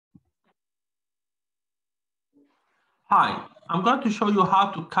Hi, I'm going to show you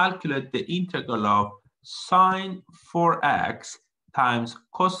how to calculate the integral of sine 4x times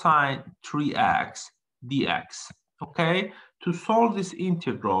cosine 3x dx. Okay, to solve this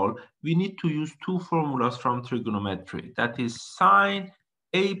integral, we need to use two formulas from trigonometry. That is sine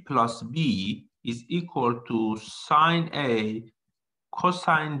a plus b is equal to sine a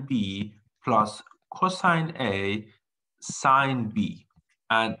cosine b plus cosine a sine b,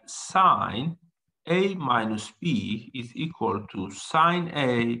 and sine a minus b is equal to sine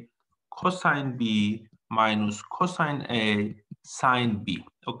a cosine b minus cosine a sine b.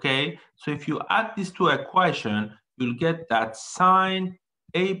 Okay, so if you add these two equations, you'll get that sine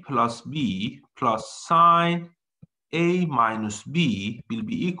a plus b plus sine a minus b will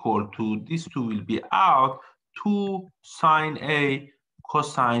be equal to, these two will be out, 2 sine a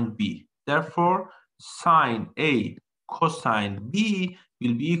cosine b. Therefore, sine a cosine b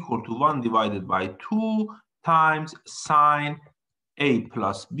will be equal to 1 divided by 2 times sine a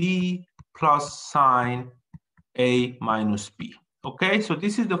plus b plus sine a minus b. Okay, so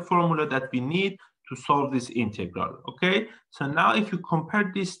this is the formula that we need to solve this integral. Okay, so now if you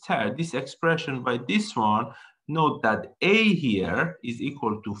compare this expression by this one, note that a here is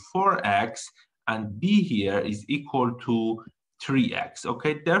equal to 4x and b here is equal to 3x.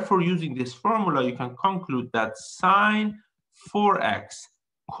 Okay, therefore using this formula you can conclude that sine 4x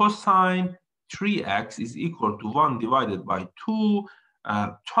cosine 3x is equal to 1 divided by 2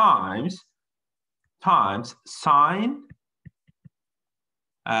 times sine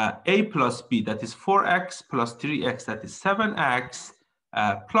a plus b, that is 4x plus 3x, that is 7x,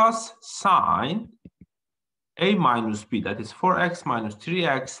 plus sine a minus b, that is 4x minus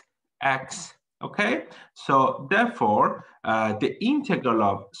 3x, x. Okay, so therefore the integral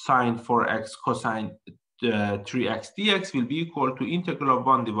of sine 4x cosine 3x dx will be equal to integral of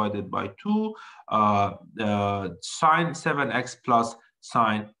 1 divided by 2 sine 7x plus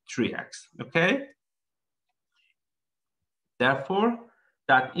sine 3x. Okay, therefore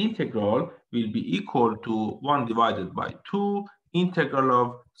that integral will be equal to 1 divided by 2 integral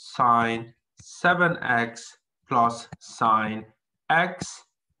of sine 7x plus sine x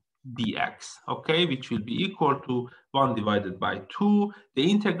dx, okay, which will be equal to 1 divided by 2. The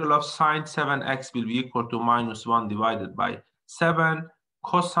integral of sine 7x will be equal to minus 1 divided by 7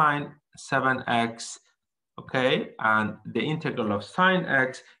 cosine 7x, okay, and the integral of sine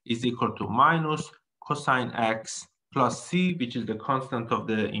x is equal to minus cosine x plus c, which is the constant of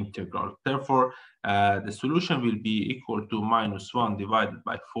the integral. Therefore, the solution will be equal to minus 1 divided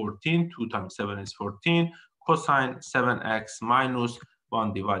by 14. 2 times 7 is 14. Cosine 7x minus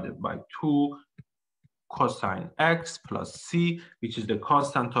 1 divided by 2 cosine x plus c, which is the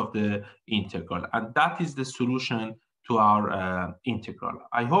constant of the integral. And that is the solution to our integral.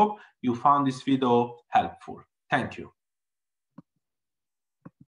 I hope you found this video helpful. Thank you.